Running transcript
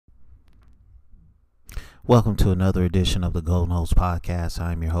Welcome to another edition of the Golden Host Podcast.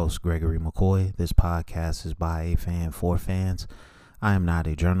 I'm your host, Gregory McCoy. This podcast is by a fan for fans. I am not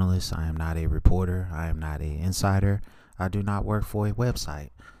a journalist. I am not a reporter. I am not an insider. I do not work for a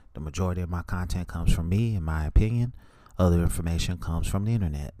website. The majority of my content comes from me, in my opinion. Other information comes from the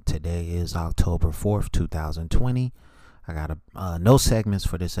internet. Today is October 4th, 2020. I got no segments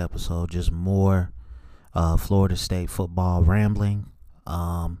for this episode, just more Florida State football rambling.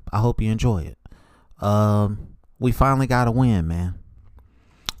 I hope you enjoy it. We finally got a win, man.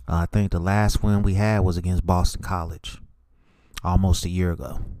 I think the last win we had was against Boston College almost a year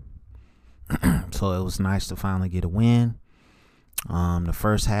ago. So it was nice to finally get a win. The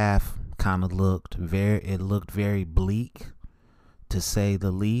first half kind of looked very bleak, to say the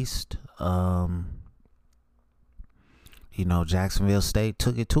least. Jacksonville State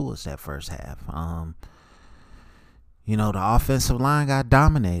took it to us that first half. The offensive line got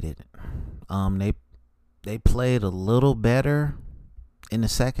dominated. They played a little better in the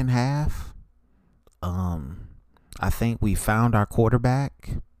second half. I think we found our quarterback,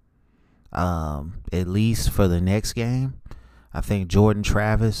 at least for the next game. I think Jordan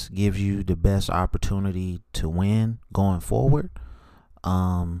Travis gives you the best opportunity to win going forward.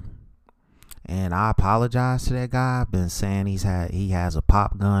 And I apologize to that guy. I've been saying he has a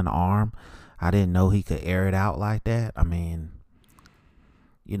pop gun arm. I didn't know he could air it out like that. I mean,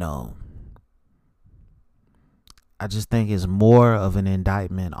 I just think it's more of an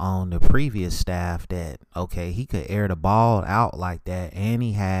indictment on the previous staff that, okay, he could air the ball out like that, and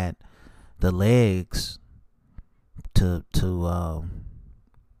he had the legs to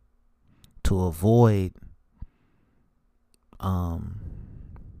avoid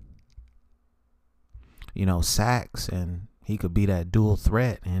sacks, and he could be that dual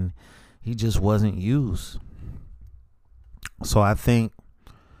threat, and he just wasn't used. So I think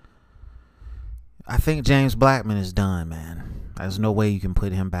James Blackman is done, man. There's no way you can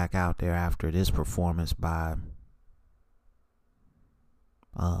put him back out there after this performance by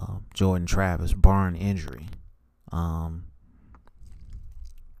Jordan Travis, barring injury.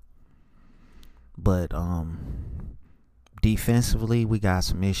 But defensively, we got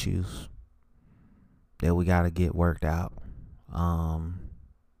some issues that we got to get worked out.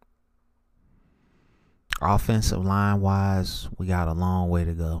 Offensive line wise, we got a long way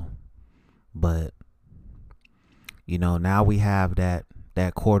to go. But now we have that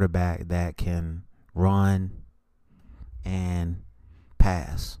quarterback that can run and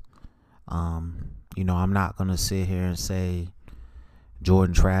pass. I'm not going to sit here and say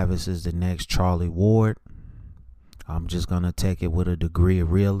Jordan Travis is the next Charlie Ward. I'm just going to take it with a degree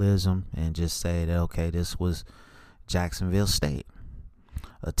of realism and just say that, okay, this was Jacksonville State,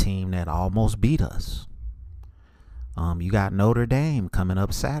 a team that almost beat us. You got Notre Dame coming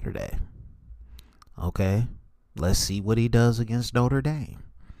up Saturday. Okay, let's see what he does against Notre Dame.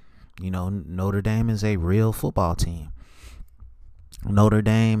 Notre Dame is a real football team. Notre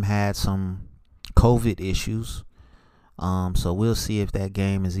Dame had some COVID issues, so we'll see if that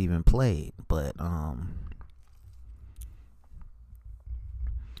game is even played. But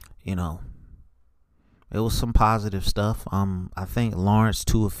it was some positive stuff. I think Lawrence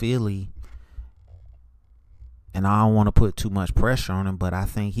Tuafili, and I don't want to put too much pressure on him, but I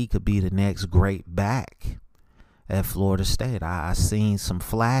think he could be the next great back at Florida State. I seen some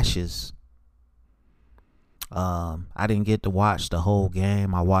flashes. I didn't get to watch the whole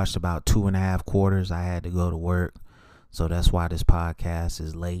game. I watched about 2.5 quarters. I had to go to work. So that's why this podcast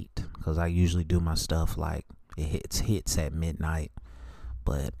is late, because I usually do my stuff like it hits at midnight.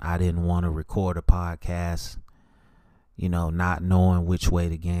 But I didn't want to record a podcast not knowing which way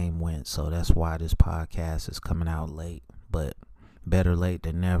the game went. So that's why this podcast is coming out late, but better late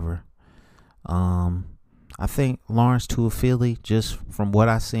than never. I think Lawrence Tuafili, just from what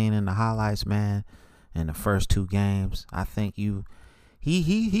I seen in the highlights, man, in the first 2 games, I think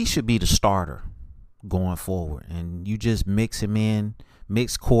he should be the starter going forward. And you just mix him in,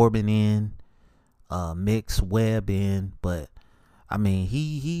 mix Corbin in, mix Webb in. But I mean,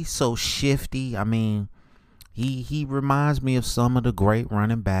 he's so shifty. I mean, He reminds me of some of the great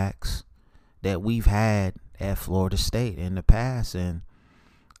running backs that we've had at Florida State in the past, and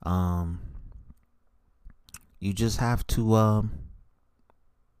you just have to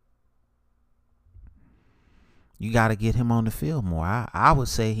you got to get him on the field more. I would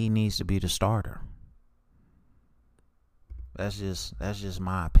say he needs to be the starter. That's just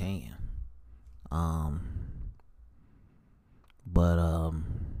my opinion. But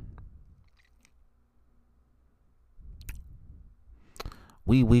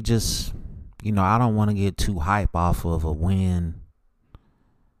we just, I don't want to get too hype off of a win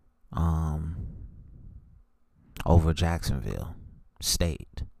over Jacksonville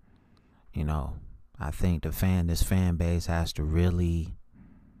State. You know, I think this fan base has to really,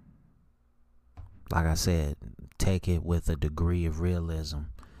 like I said, take it with a degree of realism.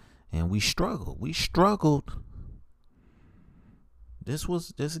 And we struggled.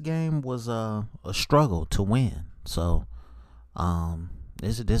 This game was a struggle to win. So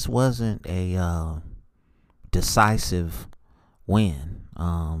this wasn't a decisive win.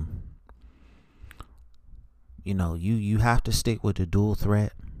 You know, you have to stick with the dual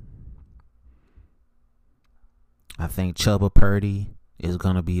threat. I think Chuba Purdy is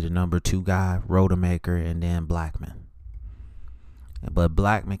going to be the number 2 guy, Rodemaker, and then Blackman. But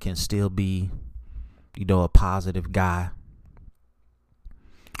Blackman can still be, you know, a positive guy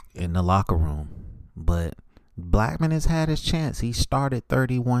in the locker room. But Blackman has had his chance. He started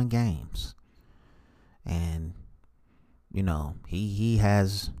 31 games. And, you know, he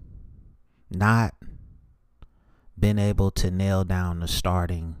has not been able to nail down the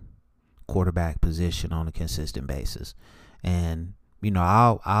starting quarterback position on a consistent basis. And, you know,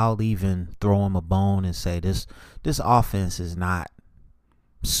 I'll even throw him a bone and say this offense is not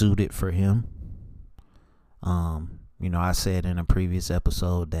suited for him. You know, I said in a previous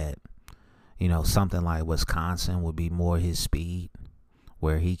episode that, you know, something like Wisconsin would be more his speed,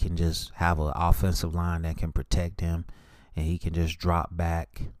 where he can just have an offensive line that can protect him and he can just drop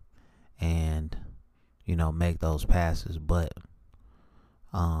back and, you know, make those passes. But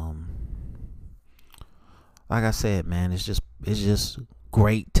like I said, man, it's just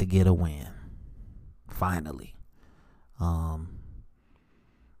great to get a win. Finally.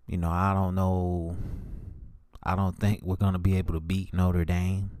 You know, I don't think we're going to be able to beat Notre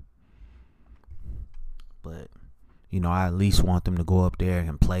Dame. But, you know, I at least want them to go up there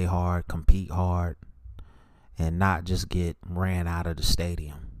and play hard, compete hard, and not just get ran out of the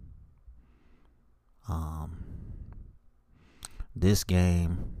stadium. This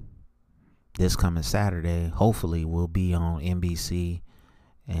game, this coming Saturday, hopefully will be on NBC,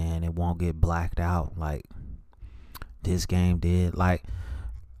 and it won't get blacked out like this game did. Like,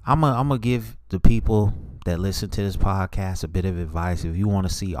 I'm gonna give the people that listen to this podcast a bit of advice. If you want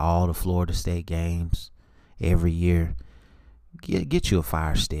to see all the Florida State games every year, get you a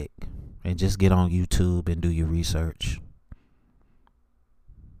Fire Stick and just get on YouTube and do your research.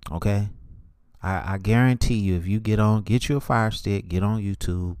 Okay? I guarantee you, if you get you a Fire Stick, get on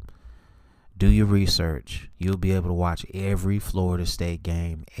YouTube, do your research, you'll be able to watch every Florida State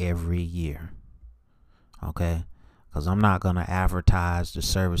game every year. Okay? Because I'm not going to advertise the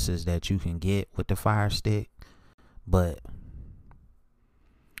services that you can get with the Fire Stick. But,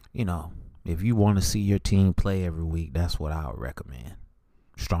 you know, if you want to see your team play every week, that's what I would recommend.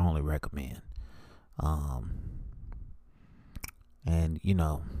 Strongly recommend. And, you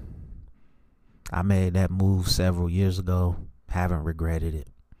know, I made that move several years ago. Haven't regretted it.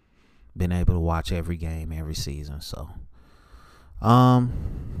 Been able to watch every game every season. So,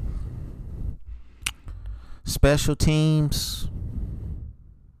 special teams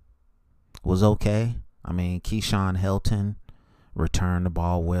was okay. I mean, Keyshawn Helton returned the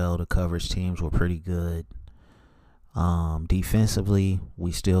ball well. The coverage teams were pretty good. Defensively,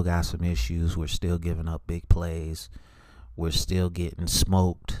 we still got some issues. We're still giving up big plays. We're still getting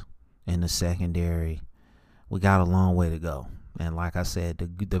smoked in the secondary. We got a long way to go. And like I said,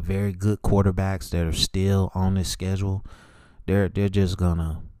 the very good quarterbacks that are still on this schedule, they're just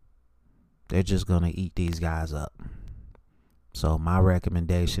gonna eat these guys up. So my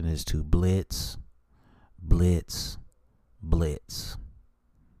recommendation is to blitz.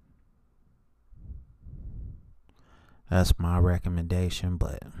 That's my recommendation,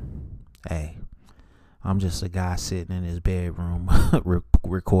 but hey, I'm just a guy sitting in his bedroom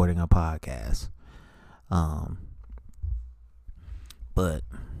recording a podcast. But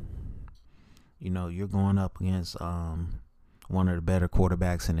you know, you're going up against one of the better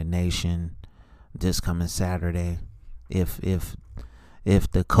quarterbacks in the nation this coming Saturday. If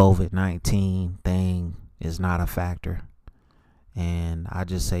the COVID-19 thing is not a factor, and I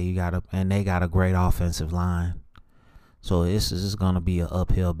just say they got a great offensive line. So this is going to be an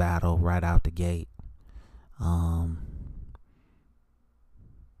uphill battle right out the gate.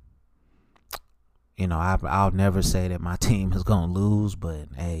 You know, I'll never say that my team is going to lose, but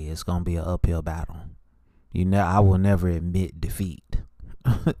hey, it's going to be an uphill battle. I will never admit defeat.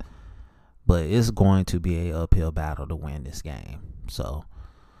 But it's going to be an uphill battle to win this game. So,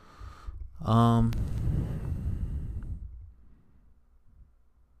 I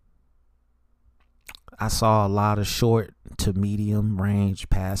saw a lot of short to medium range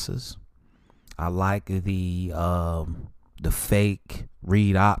passes. I like the fake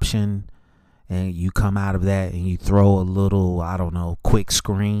read option and you come out of that and you throw a little, I don't know, quick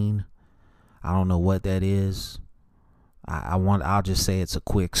screen. I don't know what that is. I'll just say it's a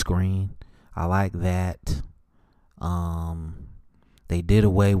quick screen. I like that. They did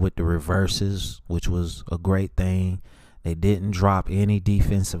away with the reverses, which was a great thing. They didn't drop any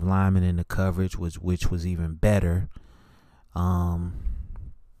defensive linemen in the coverage, which was even better.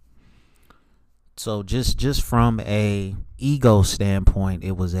 So just from a ego standpoint,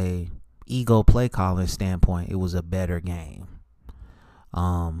 it was a ego play calling standpoint, it was a better game.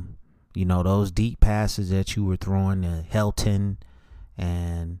 Those deep passes that you were throwing to Helton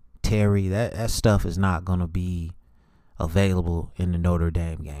and Terry, that stuff is not going to be available in the Notre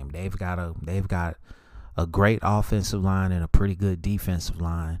Dame game. They've got a great offensive line and a pretty good defensive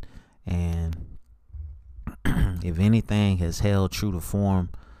line, and if anything has held true to form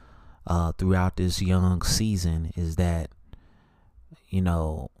throughout this young season is that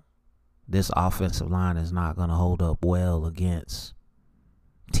this offensive line is not going to hold up well against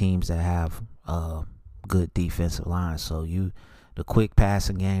teams that have good defensive lines. So the quick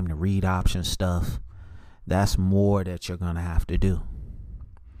passing game, the read option stuff, that's more that you're going to have to do.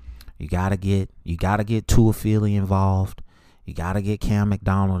 You got to get Tuafili involved. You got to get Cam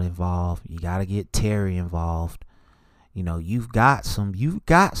McDonald involved. You got to get Terry involved. You've got some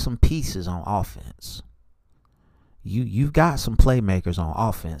pieces on offense. You've got some playmakers on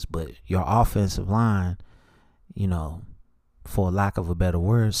offense, but your offensive line, for lack of a better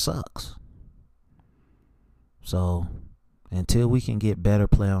word, sucks. So until we can get better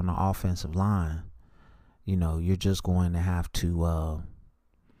play on the offensive line, you're just going to have to,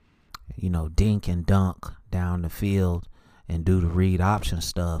 dink and dunk down the field and do the read option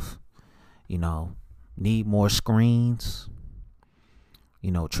stuff. Need more screens,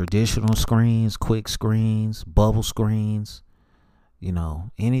 traditional screens, quick screens, bubble screens,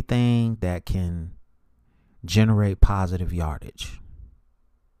 anything that can generate positive yardage.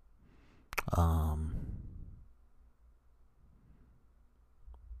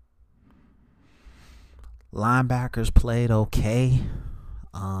 Linebackers played okay.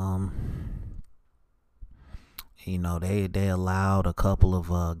 They allowed a couple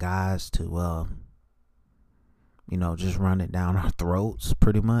of guys to just run it down our throats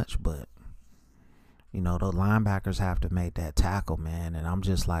pretty much, but the linebackers have to make that tackle, man. And I'm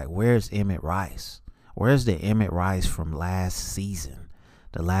just like, where's Emmett Rice? Where's the Emmett Rice from last season?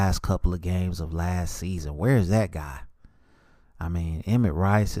 The last couple of games of last season. Where's that guy? I mean, Emmett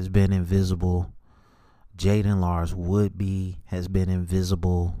Rice has been invisible. Jaden Lars Woodby has been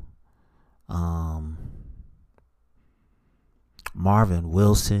invisible. Marvin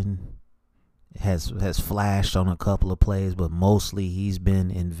Wilson has flashed on a couple of plays, but mostly he's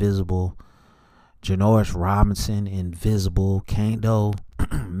been invisible. Janoris Robinson, invisible. Kando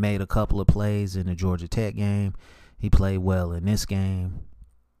made a couple of plays in the Georgia Tech game. He played well in this game.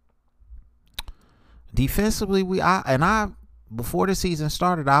 Defensively, before the season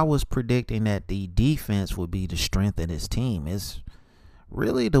started, I was predicting that the defense would be the strength of this team. It's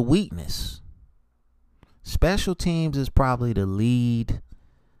really the weakness. Special teams is probably the lead,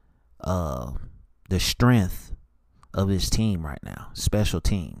 the strength of his team right now. Special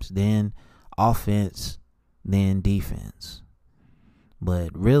teams, then offense, then defense.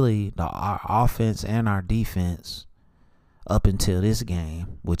 But really, our offense and our defense, up until this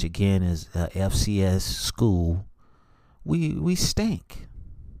game, which again is a FCS school, we stink.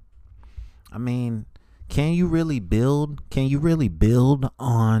 I mean, can you really build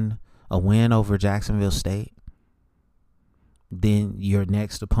on a win over Jacksonville State? Then your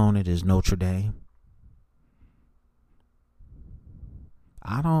next opponent is Notre Dame.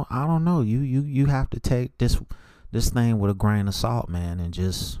 I don't know. You have to take this thing with a grain of salt, man, and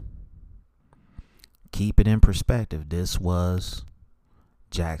just keep it in perspective. This was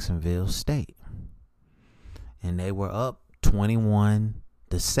Jacksonville State, and they were up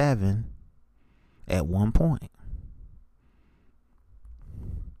 21-7 at one point.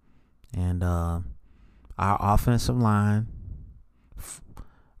 And our offensive line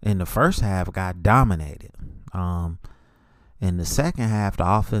in the first half got dominated. In the second half, the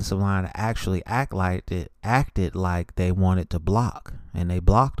offensive line actually acted like they wanted to block, and they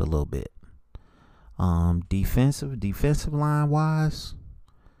blocked a little bit. Defensive line wise,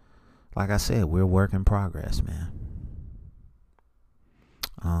 like I said, we're work in progress, man.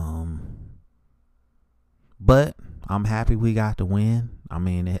 But I'm happy we got the win. I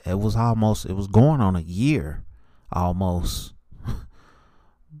mean, it was going on a year almost.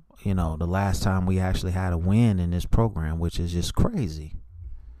 The last time we actually had a win in this program, which is just crazy.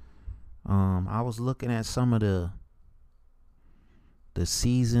 I was looking at some of the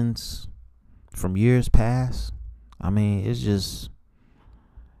seasons from years past, I mean, it's just,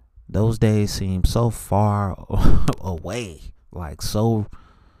 those days seem so far away, like so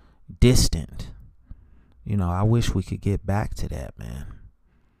distant. I wish we could get back to that, man.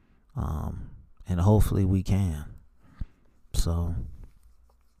 And hopefully we can. So,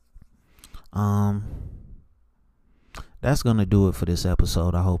 that's going to do it for this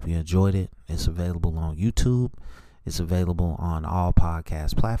episode. I hope you enjoyed it. It's available on YouTube. It's available on all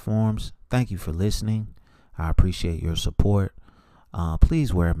podcast platforms. Thank you for listening. I appreciate your support.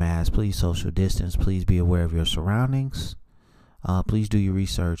 Please wear a mask. Please social distance. Please be aware of your surroundings. Please do your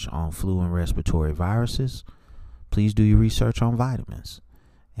research on flu and respiratory viruses. Please do your research on vitamins.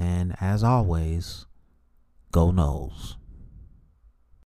 And as always, go Noles.